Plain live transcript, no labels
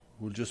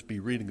We'll just be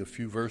reading a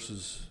few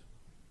verses.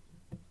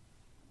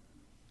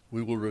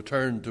 We will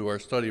return to our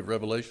study of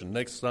Revelation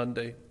next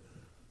Sunday.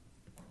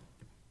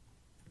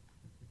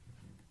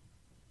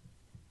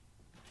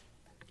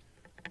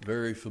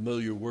 Very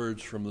familiar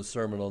words from the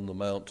Sermon on the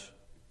Mount.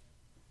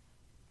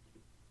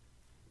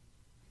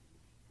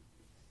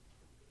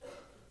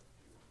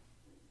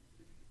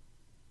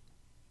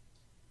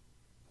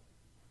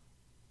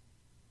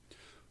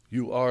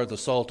 You are the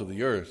salt of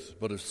the earth,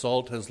 but if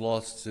salt has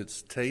lost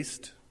its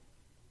taste,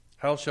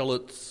 how shall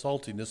its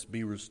saltiness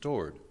be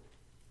restored?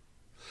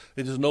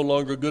 It is no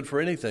longer good for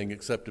anything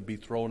except to be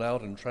thrown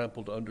out and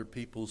trampled under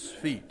people's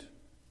feet.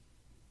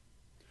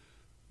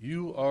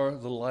 You are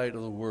the light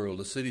of the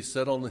world. A city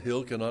set on the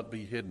hill cannot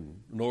be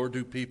hidden, nor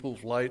do people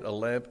light a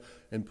lamp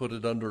and put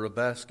it under a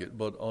basket,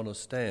 but on a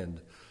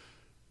stand,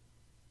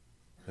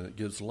 and it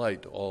gives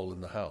light to all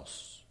in the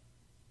house.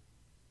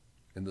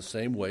 In the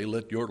same way,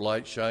 let your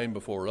light shine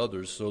before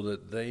others so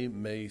that they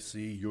may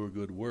see your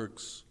good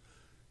works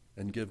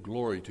and give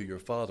glory to your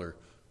Father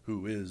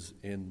who is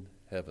in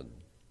heaven.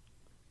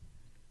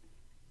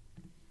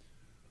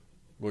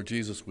 Lord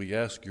Jesus, we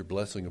ask your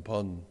blessing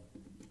upon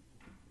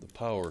the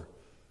power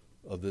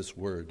of this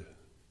word.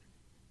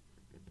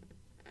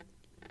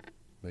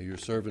 May your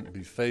servant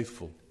be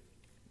faithful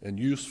and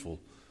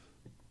useful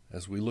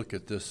as we look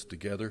at this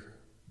together.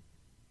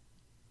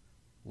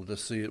 Let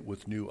us see it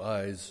with new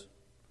eyes.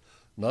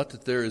 Not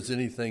that there is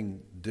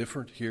anything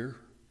different here,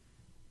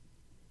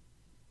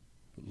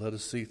 but let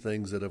us see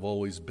things that have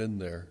always been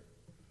there.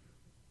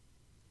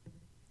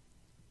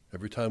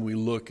 Every time we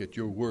look at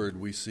your word,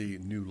 we see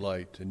new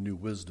light and new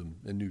wisdom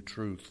and new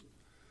truth.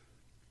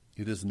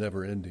 It is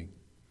never ending.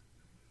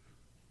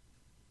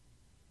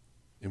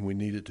 And we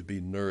need it to be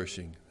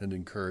nourishing and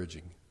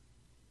encouraging.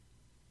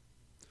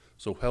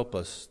 So help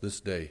us this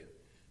day,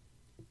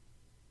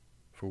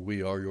 for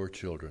we are your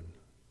children.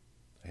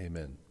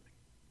 Amen.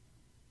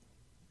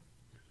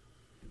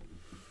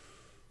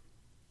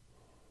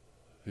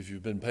 If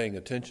you've been paying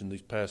attention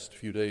these past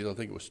few days, I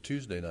think it was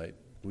Tuesday night,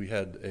 we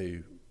had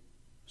a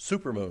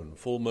supermoon,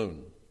 full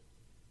moon.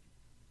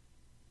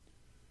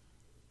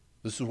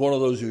 This is one of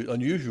those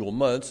unusual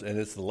months, and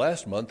it's the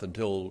last month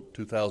until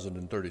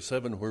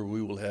 2037 where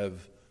we will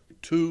have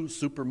two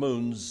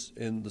supermoons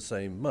in the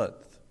same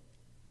month.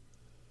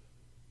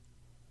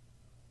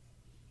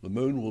 The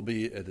moon will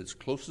be at its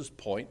closest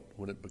point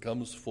when it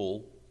becomes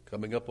full,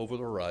 coming up over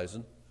the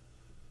horizon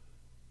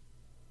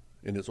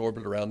in its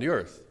orbit around the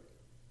earth.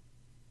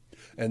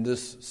 And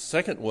this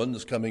second one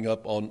is coming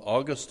up on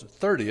August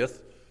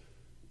 30th.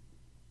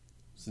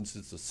 Since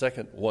it's the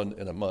second one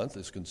in a month,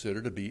 is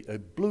considered to be a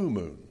blue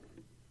moon.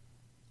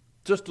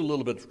 Just a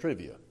little bit of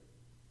trivia.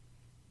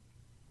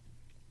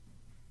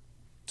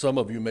 Some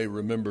of you may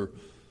remember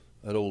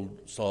that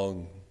old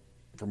song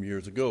from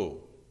years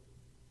ago.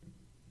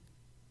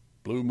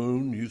 Blue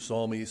moon, you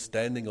saw me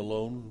standing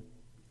alone,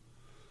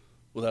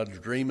 without a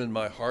dream in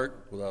my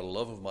heart, without a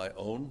love of my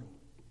own.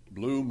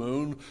 Blue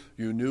moon,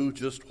 you knew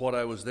just what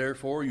I was there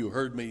for. You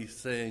heard me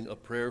saying a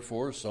prayer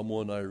for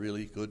someone I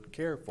really could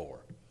care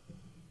for.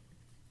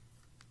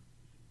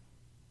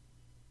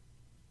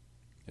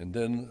 And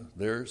then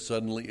there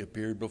suddenly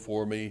appeared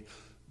before me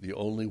the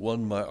only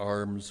one my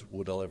arms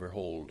would ever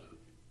hold.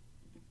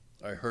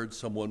 I heard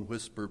someone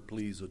whisper,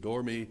 "Please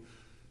adore me."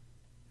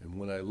 And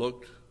when I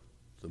looked,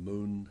 the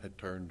moon had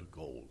turned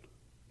gold.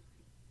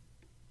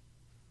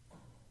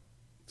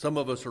 Some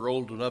of us are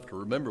old enough to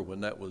remember when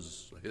that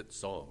was a hit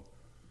song.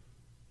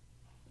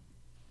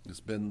 It's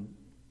been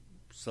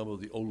some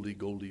of the oldie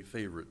goldie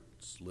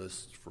favorites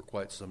lists for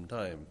quite some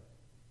time.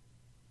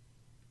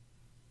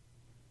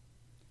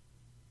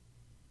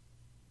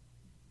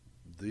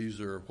 These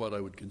are what I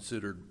would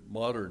consider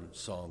modern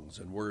songs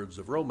and words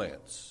of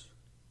romance.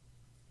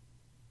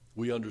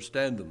 We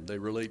understand them. They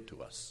relate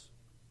to us.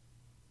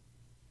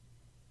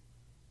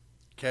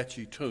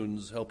 Catchy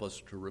tunes help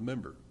us to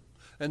remember.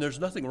 And there's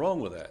nothing wrong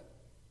with that,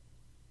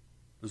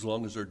 as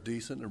long as they're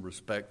decent and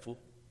respectful.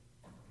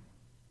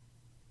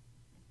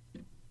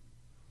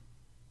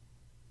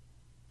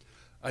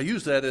 I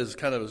use that as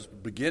kind of a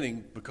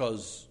beginning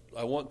because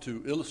I want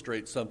to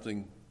illustrate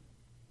something.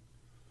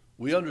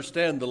 We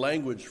understand the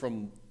language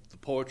from the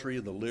poetry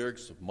and the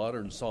lyrics of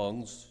modern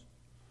songs,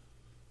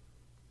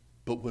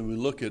 but when we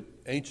look at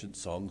ancient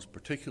songs,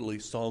 particularly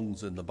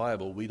songs in the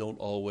Bible, we don't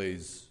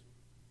always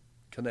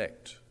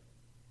connect.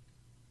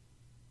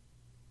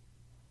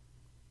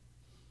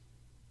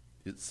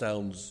 It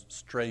sounds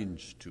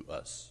strange to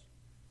us.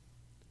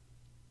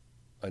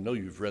 I know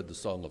you've read the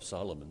Song of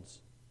Solomon's.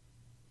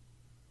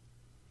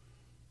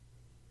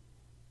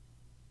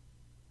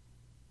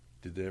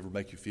 Did they ever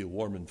make you feel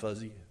warm and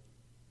fuzzy?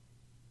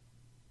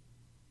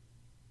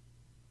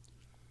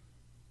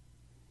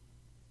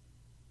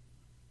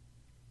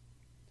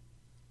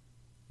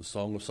 The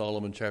Song of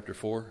Solomon, chapter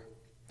 4.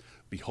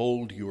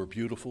 Behold, you are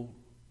beautiful.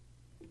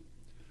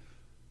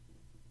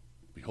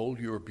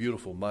 Behold, you are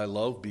beautiful, my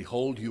love.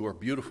 Behold, you are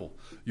beautiful.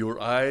 Your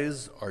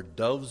eyes are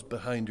doves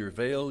behind your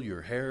veil.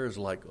 Your hair is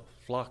like a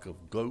flock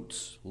of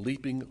goats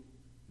leaping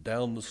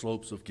down the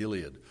slopes of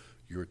Gilead.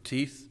 Your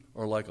teeth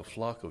are like a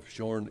flock of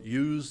shorn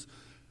ewes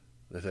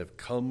that have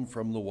come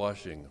from the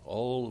washing,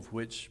 all of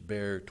which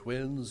bear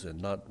twins, and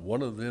not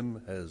one of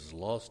them has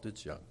lost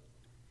its young.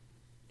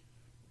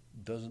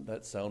 Doesn't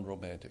that sound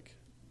romantic?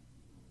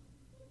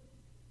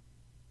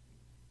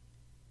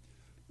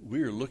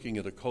 We are looking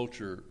at a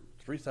culture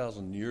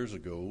 3,000 years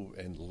ago,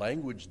 and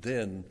language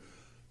then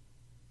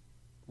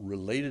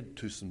related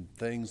to some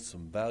things,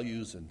 some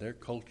values in their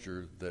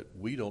culture that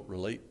we don't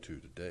relate to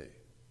today.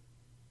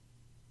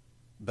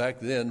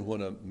 Back then,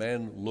 when a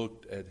man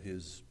looked at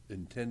his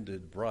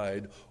intended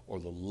bride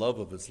or the love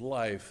of his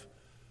life,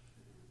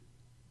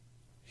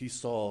 he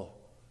saw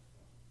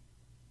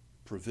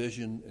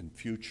provision and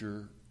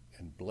future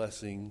and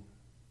blessing.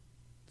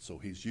 So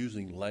he's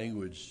using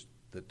language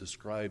that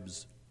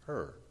describes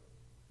her.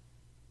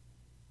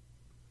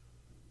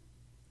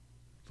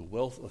 The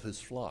wealth of his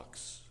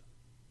flocks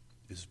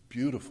is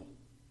beautiful.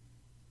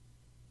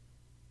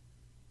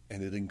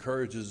 And it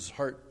encourages his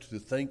heart to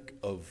think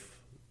of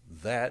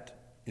that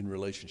in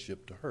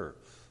relationship to her.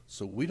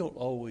 So we don't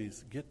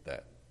always get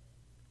that,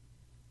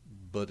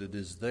 but it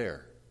is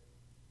there.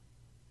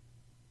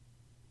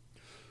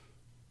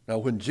 Now,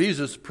 when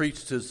Jesus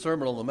preached his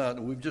Sermon on the Mount,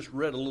 and we've just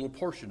read a little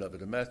portion of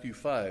it in Matthew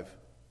 5,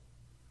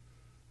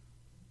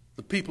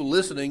 the people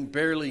listening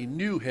barely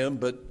knew him,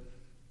 but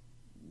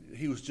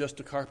he was just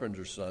a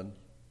carpenter's son.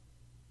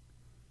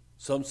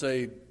 Some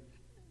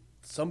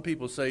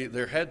people say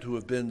there had to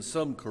have been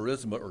some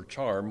charisma or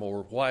charm,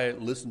 or why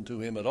listen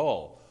to him at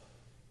all.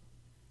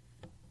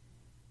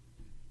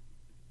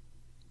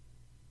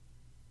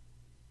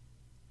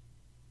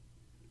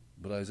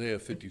 But Isaiah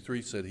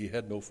 53 said he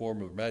had no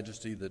form of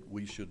majesty that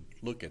we should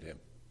look at him.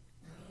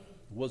 There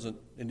wasn't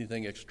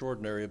anything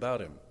extraordinary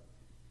about him.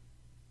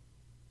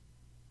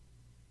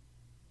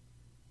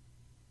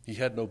 He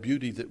had no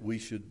beauty that we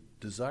should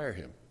desire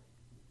him.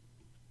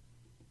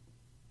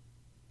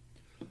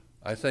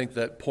 I think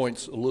that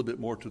points a little bit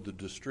more to the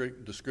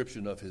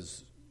description of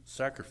his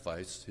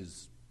sacrifice,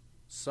 his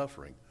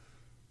suffering.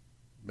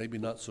 Maybe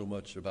not so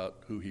much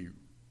about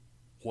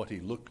what he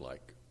looked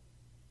like.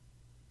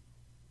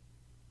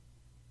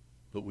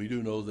 But we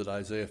do know that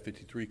Isaiah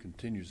 53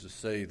 continues to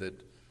say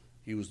that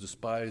he was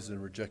despised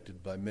and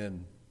rejected by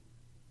men,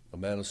 a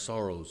man of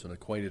sorrows and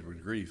acquainted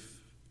with grief.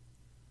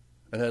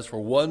 And as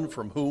for one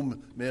from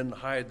whom men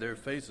hide their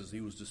faces,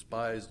 he was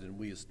despised and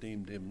we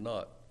esteemed him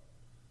not.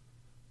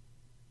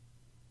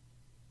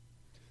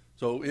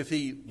 So if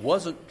he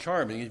wasn't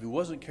charming, if he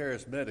wasn't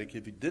charismatic,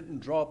 if he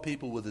didn't draw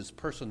people with his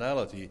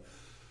personality,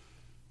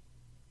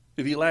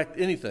 if he lacked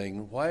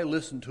anything, why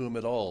listen to him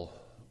at all?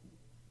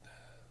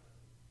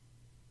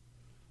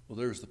 Well,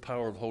 there's the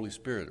power of the Holy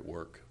Spirit at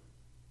work,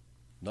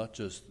 not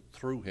just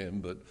through him,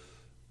 but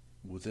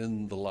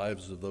within the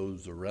lives of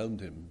those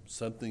around him.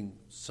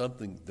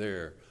 Something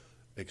there,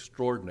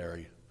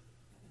 extraordinary,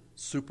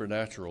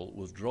 supernatural,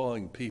 was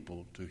drawing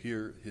people to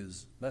hear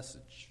his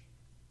message.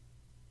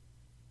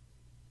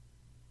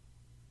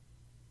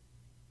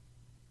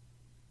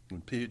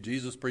 When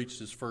Jesus preached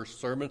his first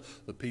sermon,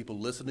 the people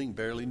listening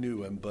barely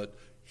knew him, but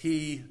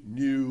he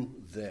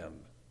knew them.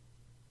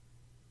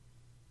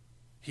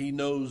 He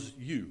knows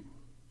you.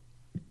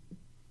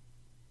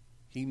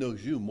 He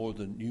knows you more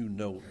than you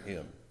know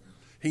him.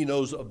 He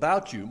knows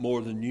about you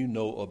more than you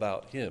know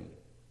about him.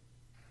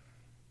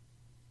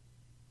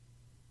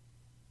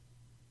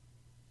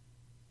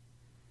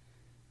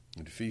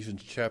 In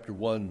Ephesians chapter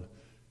 1,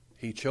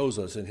 he chose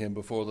us in him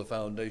before the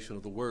foundation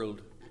of the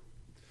world,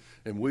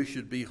 and we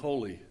should be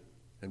holy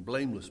and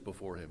blameless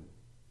before him.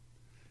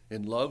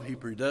 In love, he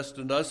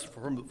predestined us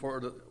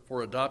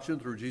for adoption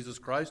through Jesus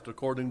Christ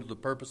according to the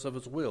purpose of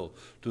his will,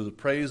 to the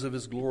praise of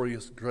his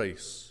glorious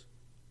grace,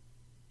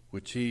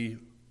 with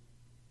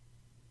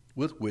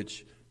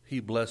which he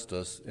blessed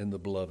us in the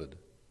beloved.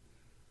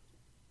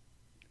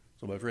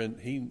 So, my friend,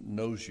 he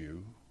knows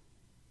you.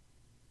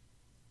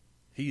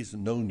 He's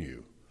known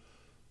you.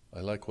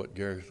 I like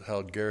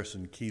how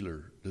Garrison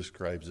Keillor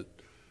describes it.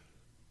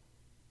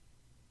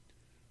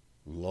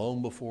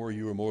 Long before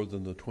you were more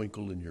than the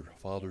twinkle in your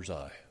Father's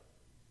eye,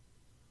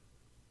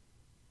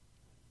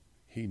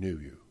 he knew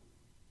you,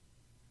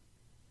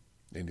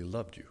 and he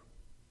loved you.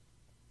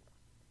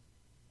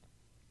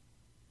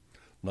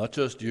 Not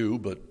just you,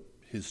 but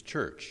his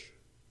church.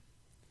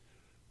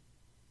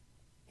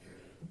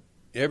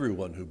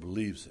 Everyone who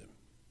believes him,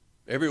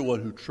 everyone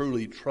who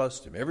truly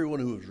trusts him,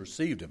 everyone who has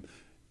received him,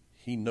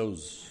 he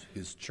knows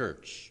his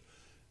church.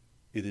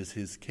 It is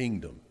his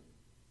kingdom.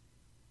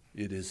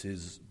 It is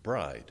his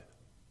bride,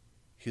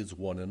 his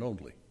one and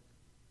only.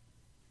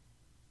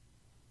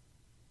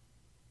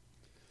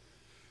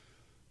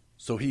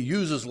 So he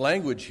uses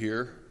language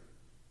here,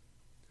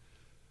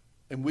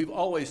 and we've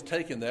always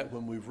taken that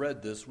when we've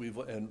read this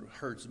and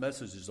heard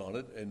messages on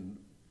it and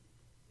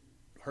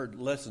heard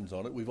lessons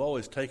on it. We've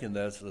always taken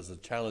that as a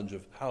challenge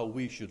of how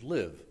we should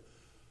live.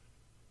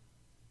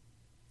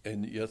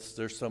 And yes,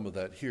 there's some of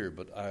that here,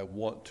 but I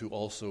want to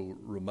also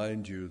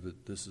remind you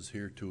that this is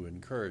here to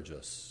encourage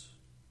us.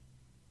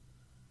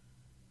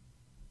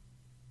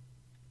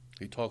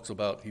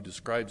 He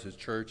describes his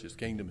church, his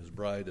kingdom, his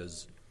bride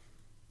as,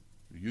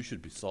 you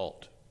should be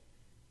salt.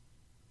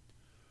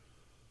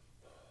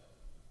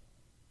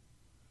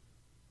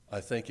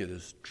 I think it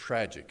is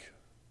tragic.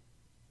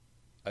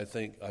 I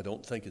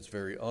don't think it's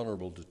very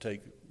honorable to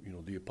take,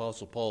 the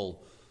Apostle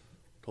Paul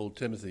told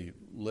Timothy,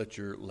 let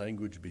your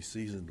language be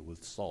seasoned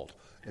with salt.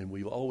 And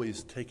we've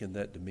always taken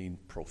that to mean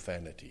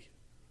profanity.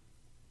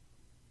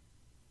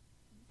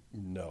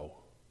 No.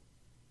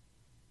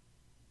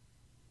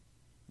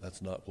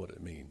 That's not what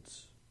it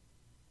means.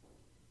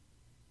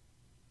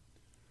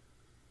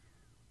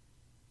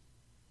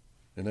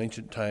 In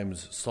ancient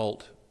times,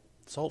 salt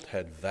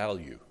had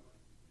value.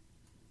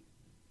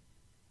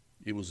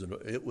 It was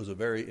a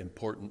very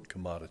important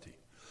commodity.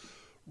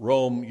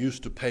 Rome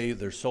used to pay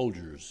their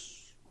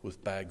soldiers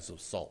with bags of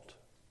salt.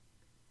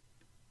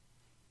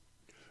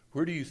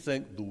 Where do you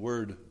think the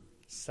word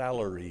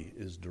salary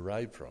is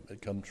derived from?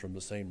 It comes from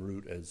the same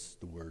root as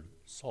the word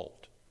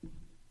salt.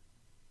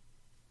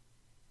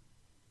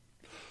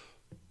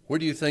 Where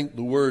do you think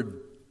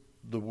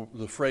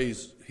the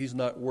phrase, he's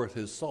not worth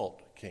his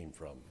salt, came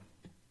from?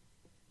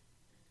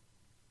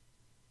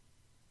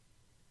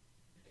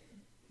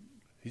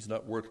 He's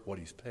not worth what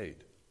he's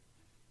paid.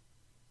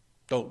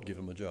 Don't give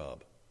him a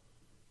job.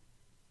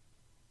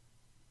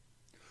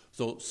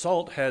 So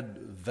salt had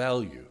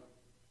value.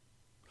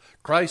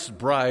 Christ's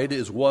bride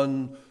is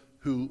one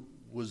who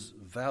was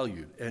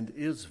valued and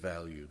is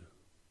valued.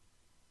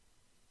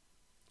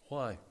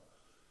 Why?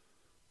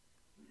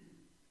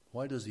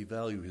 Why does he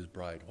value his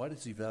bride? Why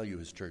does he value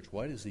his church?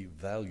 Why does he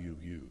value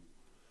you?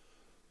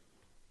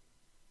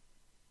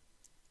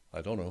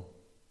 I don't know.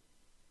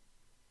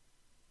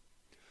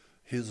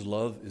 His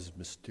love is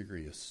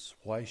mysterious.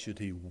 Why should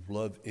he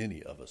love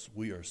any of us?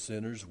 We are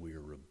sinners. We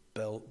are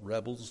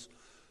rebels.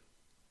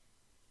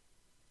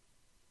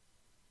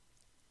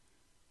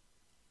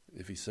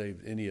 If he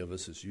saved any of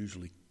us, it's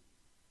usually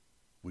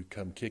we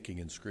come kicking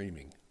and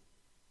screaming.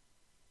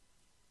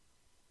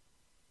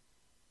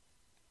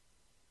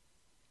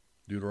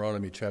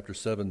 Deuteronomy chapter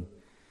 7,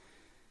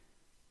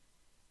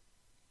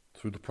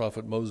 through the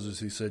prophet Moses,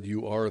 he said,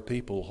 you are a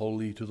people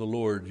holy to the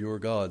Lord your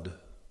God.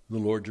 The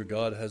Lord your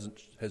God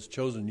has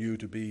chosen you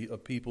to be a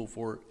people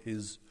for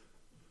his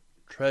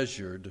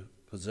treasured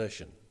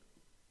possession,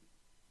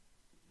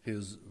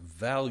 his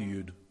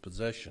valued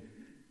possession.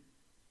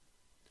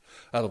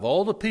 Out of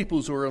all the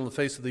peoples who are on the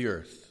face of the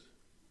earth,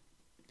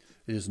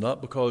 it is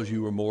not because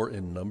you were more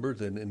in number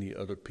than any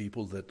other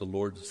people that the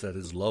Lord set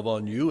his love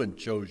on you and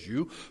chose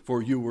you,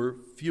 for you were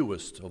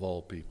fewest of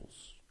all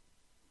peoples.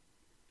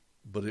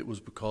 But it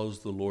was because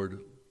the Lord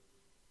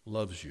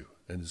loves you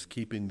and is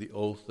keeping the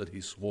oath that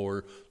he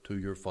swore to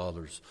your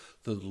fathers,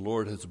 that the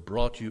Lord has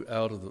brought you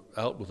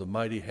out with a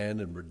mighty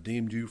hand and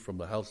redeemed you from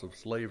the house of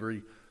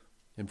slavery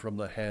and from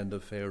the hand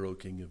of Pharaoh,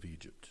 king of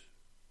Egypt.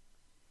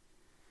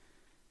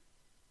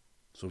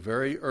 So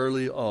very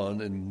early on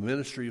in the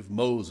ministry of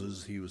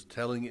Moses, he was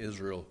telling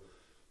Israel,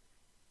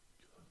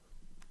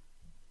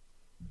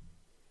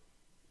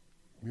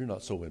 you're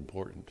not so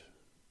important.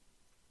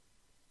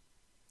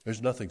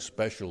 There's nothing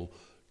special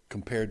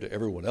compared to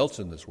everyone else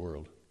in this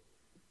world.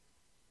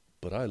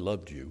 But I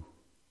loved you,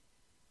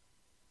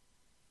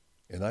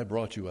 and I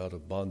brought you out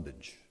of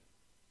bondage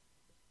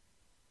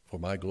for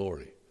my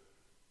glory,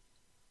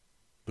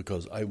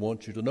 because I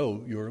want you to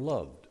know you're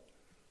loved.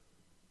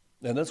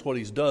 And that's what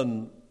he's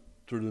done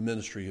through the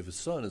ministry of his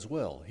Son as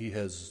well. He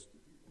has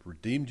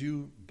redeemed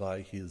you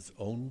by his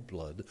own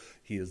blood.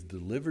 He has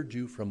delivered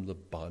you from the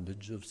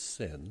bondage of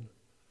sin,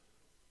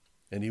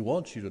 and he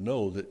wants you to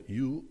know that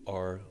you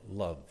are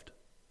loved.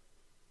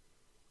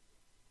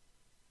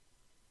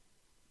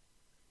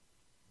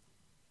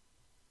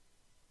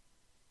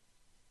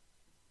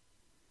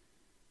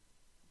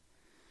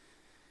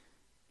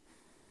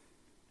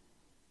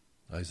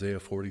 Isaiah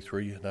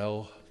 43,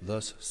 now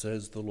thus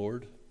says the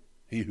Lord,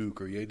 he who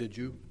created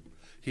you,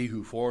 he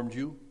who formed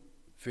you,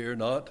 fear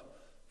not,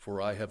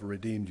 for I have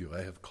redeemed you.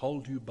 I have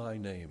called you by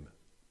name.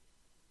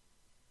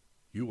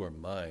 You are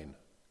mine.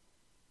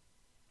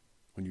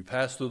 When you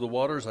pass through the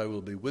waters, I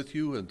will be with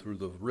you, and through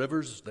the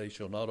rivers, they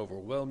shall not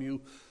overwhelm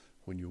you.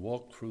 When you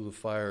walk through the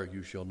fire,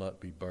 you shall not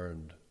be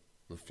burned.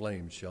 The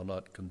flames shall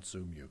not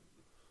consume you.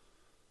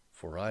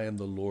 For I am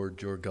the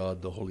Lord your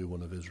God, the Holy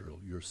One of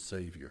Israel, your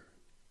Savior.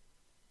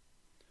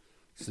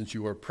 Since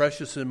you are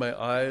precious in my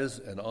eyes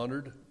and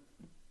honored,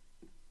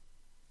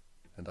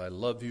 and I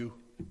love you,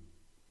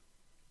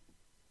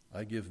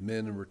 I give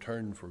men in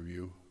return for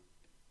you,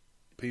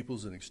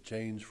 peoples in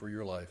exchange for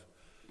your life.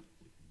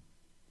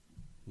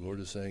 The Lord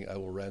is saying, I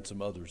will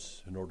ransom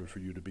others in order for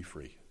you to be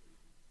free.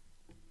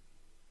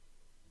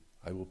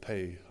 I will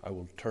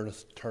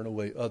turn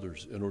away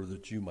others in order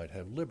that you might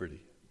have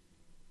liberty.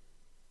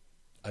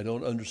 I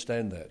don't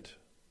understand that.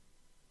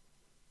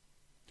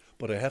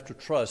 But I have to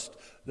trust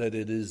that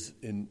it is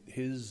in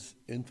his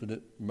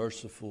infinite,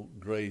 merciful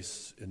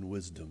grace and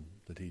wisdom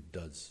that he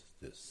does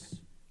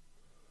this.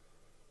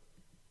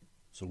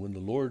 So when the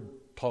Lord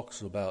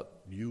talks about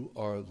you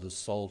are the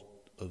salt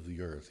of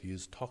the earth, he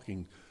is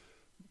talking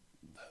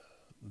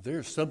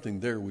there's something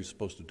there we're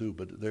supposed to do,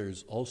 but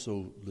there's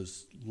also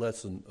this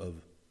lesson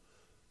of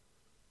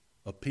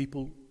a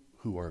people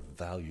who are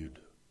valued,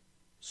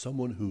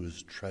 someone who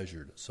is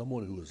treasured,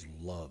 someone who is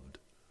loved,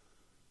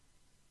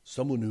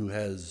 someone who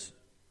has,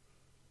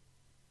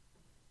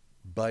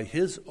 by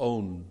his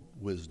own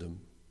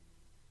wisdom,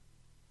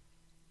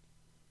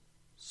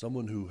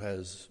 someone who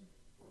has,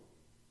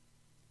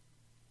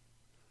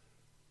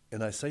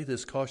 and I say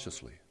this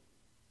cautiously,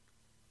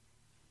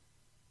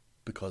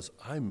 because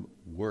I'm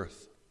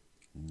worth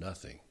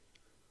nothing.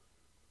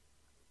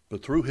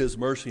 But through his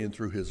mercy and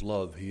through his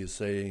love, he is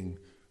saying,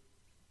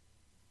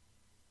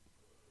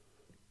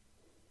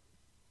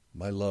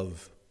 my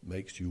love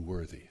makes you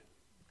worthy.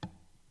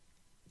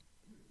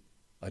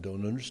 I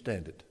don't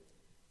understand it.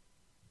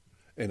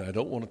 And I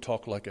don't want to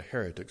talk like a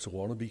heretic, so I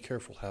want to be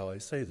careful how I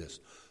say this.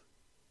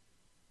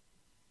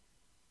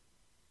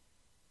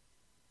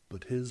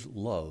 But his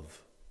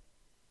love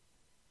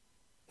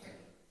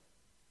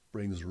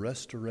brings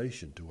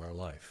restoration to our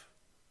life.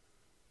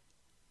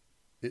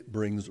 It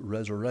brings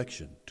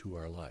resurrection to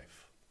our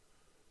life.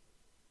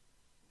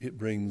 It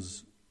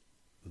brings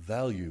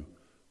value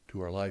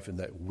to our life in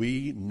that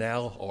we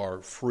now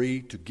are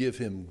free to give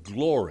him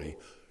glory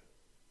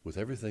with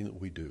everything that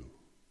we do.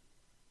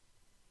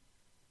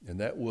 And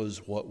that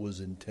was what was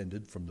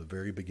intended from the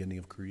very beginning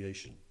of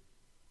creation.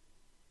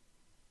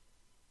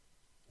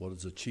 What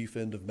is the chief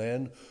end of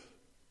man?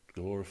 To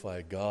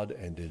glorify God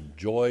and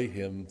enjoy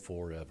him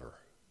forever.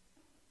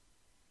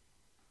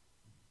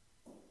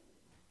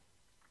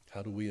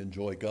 How do we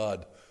enjoy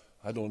God?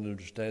 I don't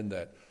understand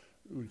that.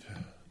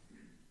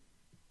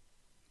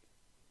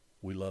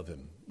 We love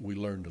him. We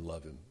learn to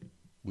love him.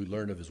 We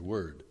learn of his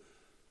word.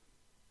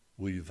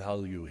 We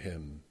value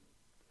him,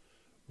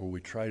 or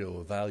we try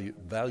to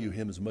value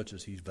him as much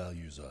as he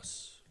values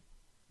us.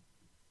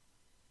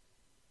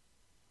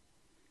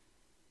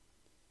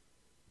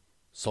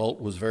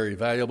 Salt was very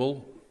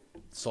valuable.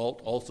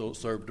 Salt also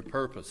served a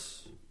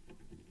purpose.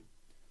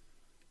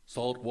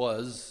 Salt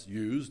was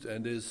used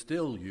and is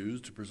still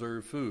used to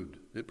preserve food.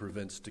 It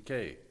prevents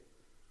decay.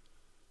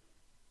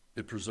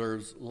 It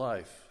preserves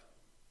life.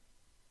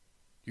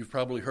 You've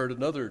probably heard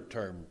another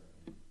term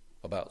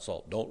about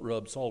salt. Don't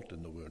rub salt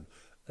in the wound.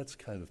 That's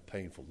kind of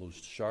painful. Those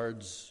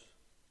shards,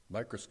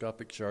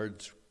 microscopic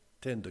shards,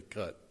 tend to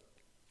cut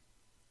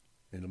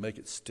and to make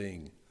it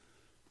sting.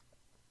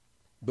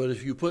 But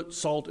if you put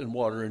salt in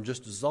water and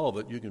just dissolve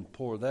it, you can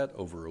pour that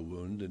over a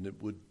wound and it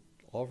would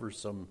offer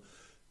some,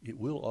 it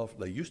will offer,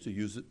 they used to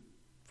use it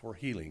for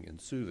healing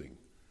and soothing.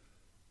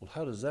 Well,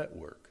 how does that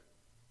work?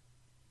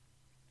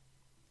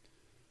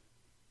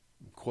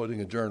 I'm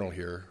quoting a journal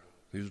here.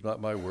 These are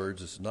not my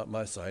words. This is not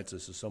my science.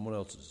 This is someone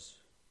else's.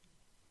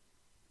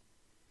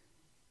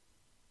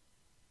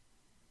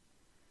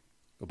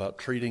 About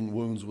treating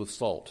wounds with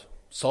salt.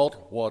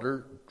 Salt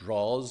water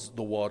draws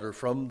the water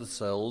from the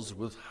cells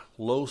with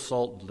low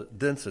salt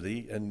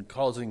density and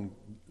causing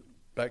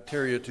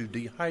bacteria to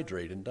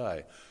dehydrate and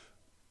die.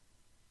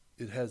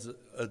 It has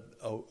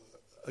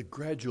a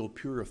gradual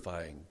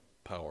purifying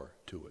power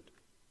to it.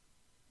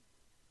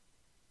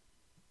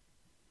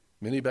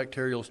 Many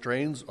bacterial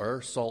strains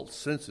are salt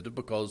sensitive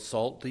because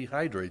salt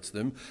dehydrates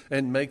them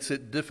and makes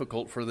it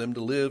difficult for them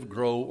to live,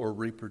 grow, or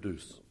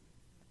reproduce.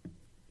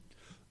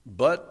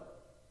 But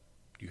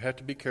you have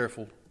to be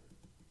careful.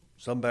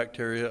 Some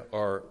bacteria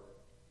are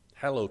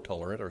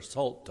halotolerant or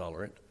salt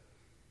tolerant,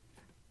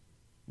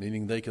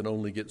 meaning they can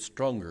only get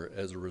stronger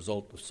as a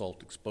result of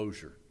salt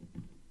exposure.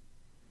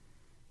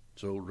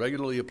 So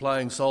regularly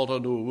applying salt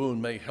onto a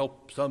wound may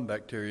help some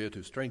bacteria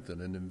to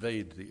strengthen and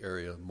invade the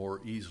area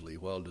more easily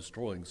while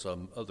destroying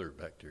some other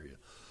bacteria.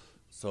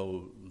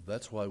 So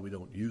that's why we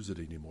don't use it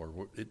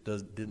anymore. It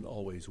didn't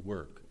always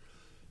work.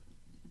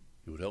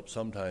 It would help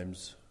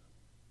sometimes,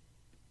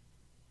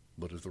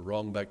 but if the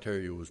wrong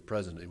bacteria was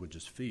present, it would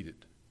just feed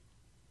it.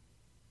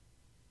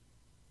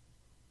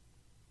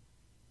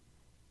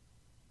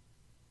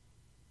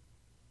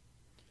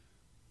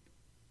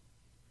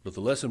 But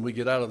the lesson we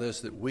get out of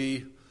this, that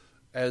we,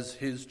 as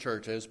his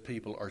church, as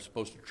people, are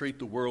supposed to treat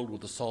the world with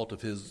the salt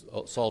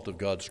of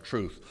God's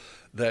truth.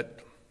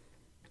 That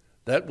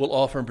will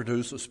often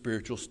produce a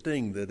spiritual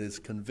sting that is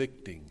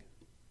convicting.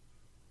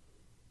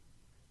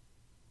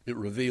 It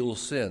reveals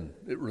sin.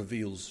 It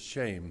reveals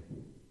shame.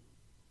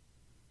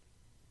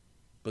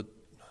 But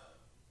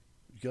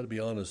you got to be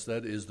honest,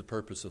 that is the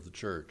purpose of the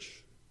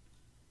church.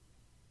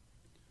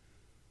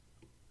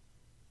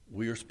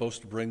 We are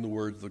supposed to bring the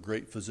word of the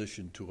great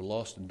physician to a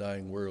lost and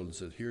dying world and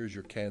say, here's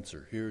your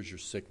cancer, here's your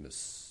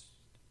sickness,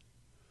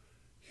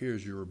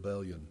 here's your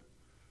rebellion.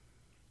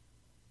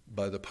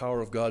 By the power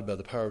of God, by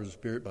the power of his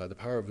Spirit, by the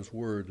power of his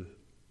word,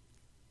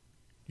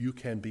 you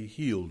can be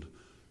healed,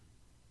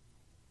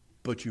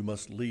 but you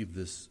must leave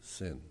this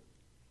sin.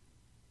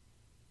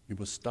 You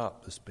must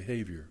stop this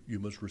behavior. You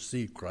must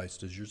receive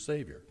Christ as your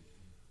Savior.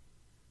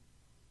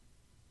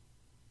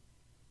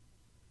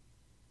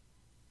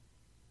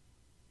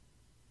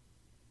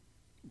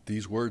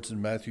 These words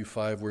in Matthew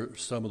 5 were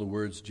some of the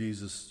words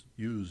Jesus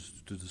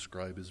used to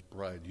describe his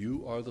bride.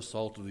 You are the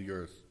salt of the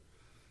earth.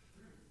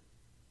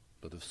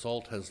 But if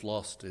salt has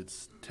lost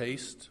its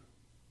taste,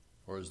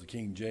 or as the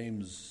King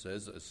James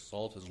says, as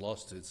salt has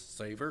lost its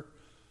savor,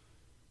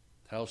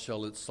 how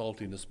shall its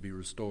saltiness be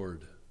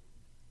restored?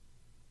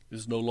 It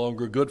is no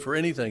longer good for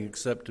anything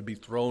except to be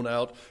thrown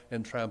out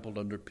and trampled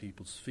under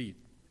people's feet.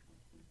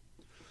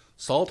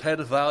 Salt had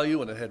a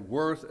value and it had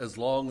worth as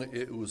long as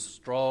it was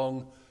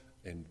strong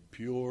and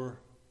pure.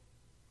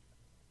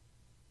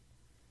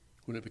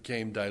 When it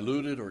became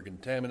diluted or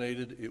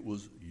contaminated, it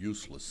was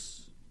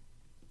useless.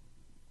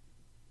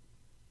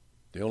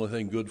 The only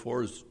thing good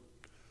for is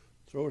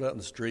throw it out in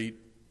the street.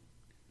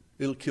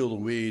 It'll kill the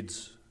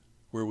weeds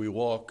where we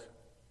walk,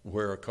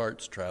 where our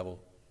carts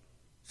travel,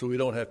 so we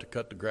don't have to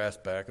cut the grass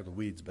back or the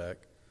weeds back.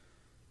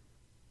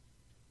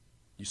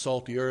 You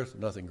salt the earth,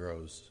 nothing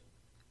grows.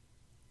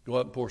 Go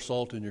out and pour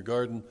salt in your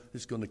garden,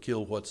 it's going to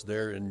kill what's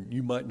there, and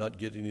you might not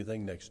get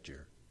anything next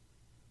year.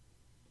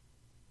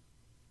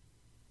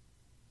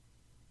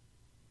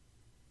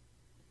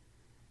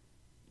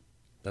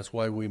 That's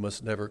why we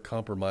must never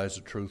compromise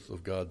the truth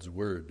of God's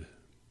word.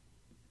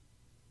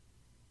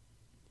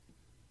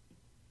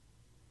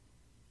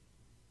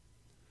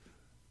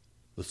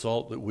 The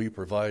salt that we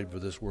provide for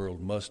this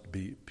world must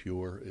be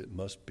pure, it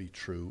must be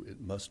true,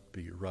 it must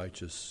be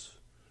righteous.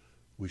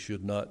 We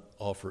should not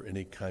offer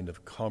any kind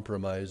of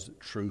compromised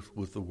truth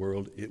with the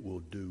world. It will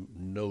do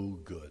no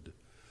good.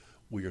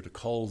 We are to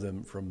call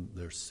them from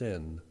their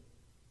sin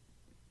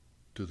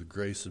to the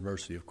grace and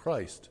mercy of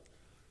Christ.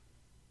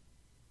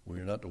 We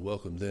are not to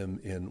welcome them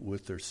in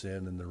with their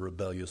sin and their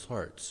rebellious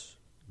hearts.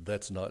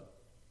 That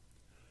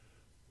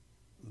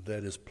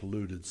is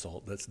polluted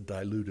salt. That's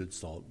diluted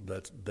salt.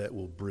 That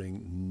will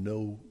bring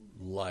no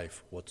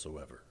life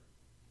whatsoever.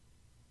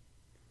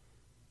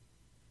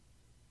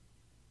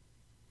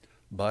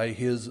 By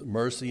his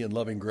mercy and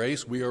loving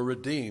grace, we are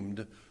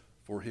redeemed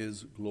for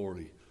his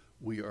glory.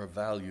 We are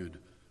valued.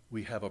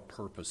 We have a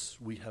purpose.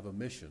 We have a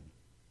mission.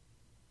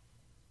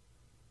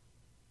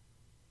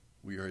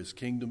 We are his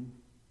kingdom.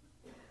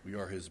 We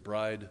are his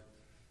bride.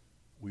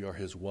 We are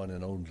his one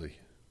and only.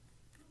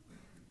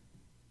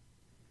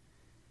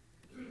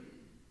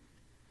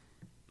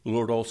 The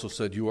Lord also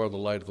said, "You are the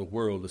light of the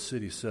world. A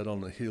city set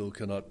on a hill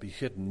cannot be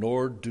hidden,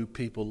 nor do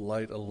people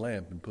light a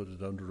lamp and put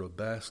it under a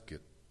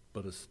basket,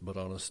 but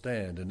on a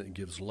stand, and it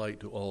gives light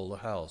to all the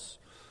house."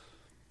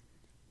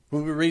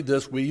 When we read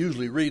this, we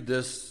usually read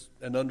this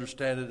and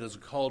understand it as a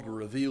call to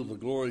reveal the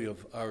glory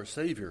of our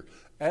Savior,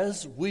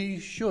 as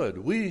we should.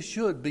 We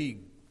should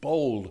be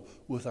bold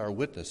with our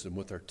witness and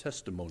with our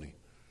testimony.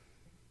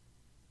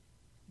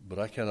 But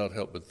I cannot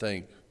help but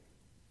think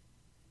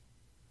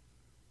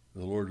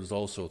the Lord is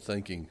also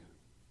thinking,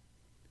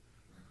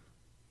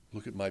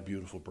 look at my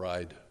beautiful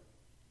bride,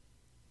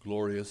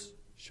 glorious,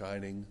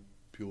 shining,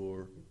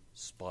 pure,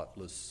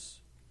 spotless.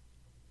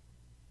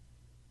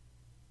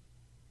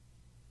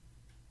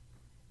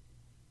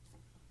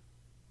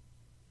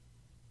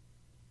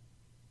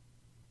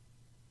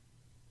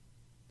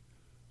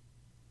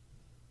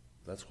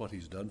 That's what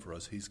he's done for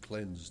us. He's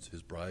cleansed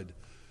his bride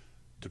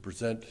to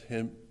present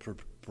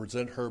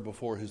her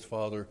before his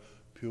Father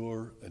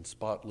pure and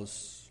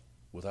spotless,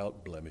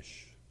 without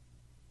blemish.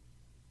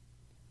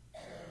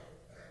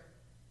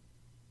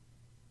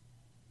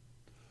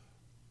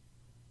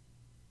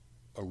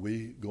 Are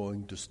we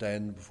going to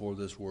stand before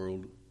this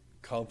world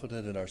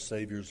confident in our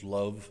Savior's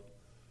love,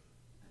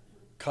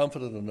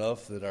 confident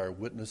enough that our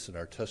witness and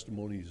our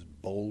testimony is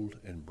bold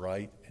and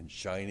bright and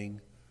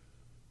shining,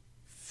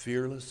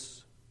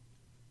 fearless?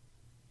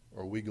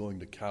 Or are we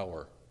going to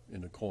cower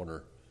in a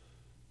corner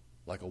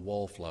like a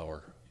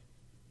wallflower,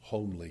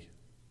 homely,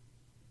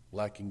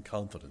 lacking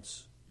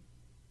confidence,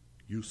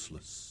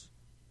 useless?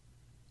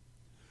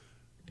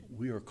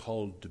 We are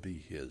called to be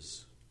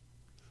his.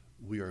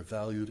 We are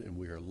valued and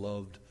we are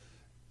loved.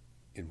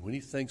 And when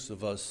he thinks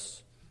of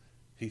us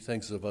in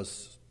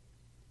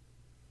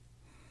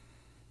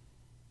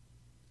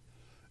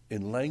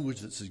language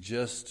that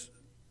suggests,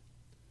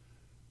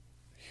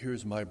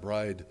 here's my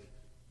bride.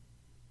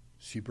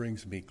 She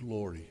brings me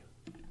glory.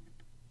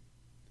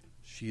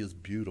 She is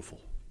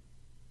beautiful.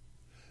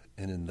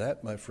 And in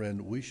that, my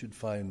friend, we should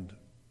find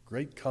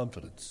great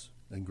confidence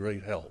and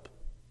great help.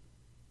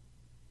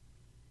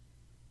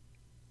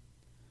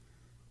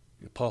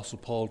 The Apostle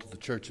Paul to the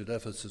church at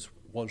Ephesus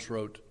once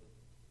wrote,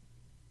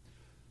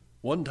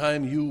 "One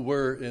time you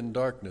were in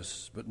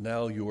darkness, but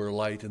now you are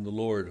light in the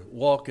Lord.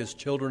 Walk as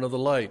children of the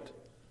light.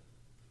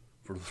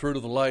 For the fruit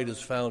of the light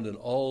is found in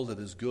all that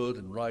is good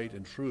and right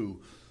and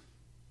true.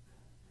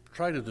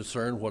 Try to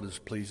discern what is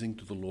pleasing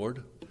to the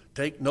Lord.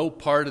 Take no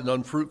part in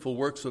unfruitful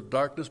works of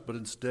darkness, but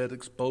instead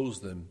expose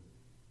them.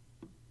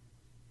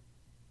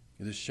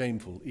 It is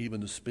shameful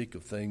even to speak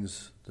of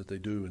things that they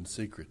do in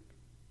secret.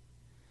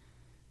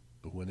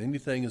 But when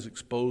anything is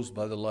exposed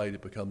by the light,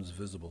 it becomes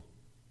visible.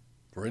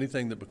 For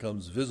anything that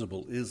becomes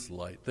visible is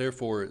light.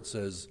 Therefore it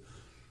says,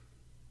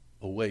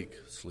 'Awake,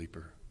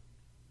 sleeper,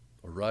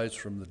 arise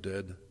from the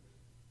dead,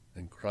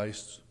 and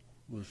Christ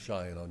will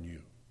shine on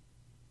you.'"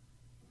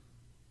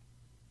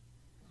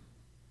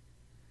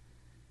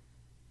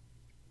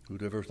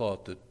 Who'd ever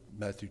thought that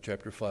Matthew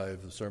chapter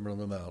 5, the Sermon on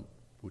the Mount,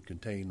 would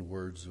contain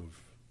words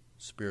of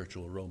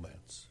spiritual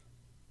romance.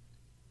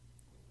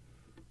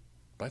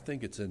 But I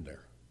think it's in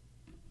there.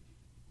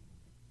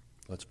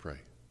 Let's pray.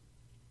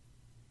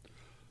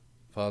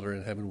 Father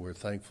in heaven, we're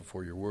thankful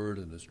for your word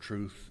and its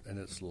truth and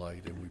its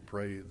light, and we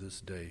pray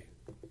this day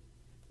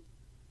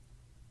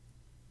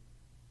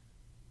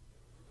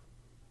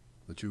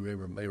that you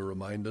may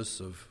remind us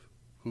of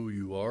who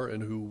you are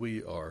and who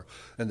we are,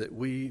 and that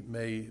we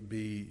may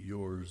be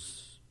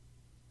yours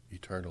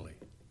eternally.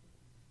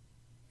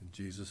 In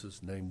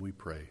Jesus' name we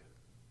pray.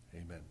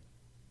 Amen.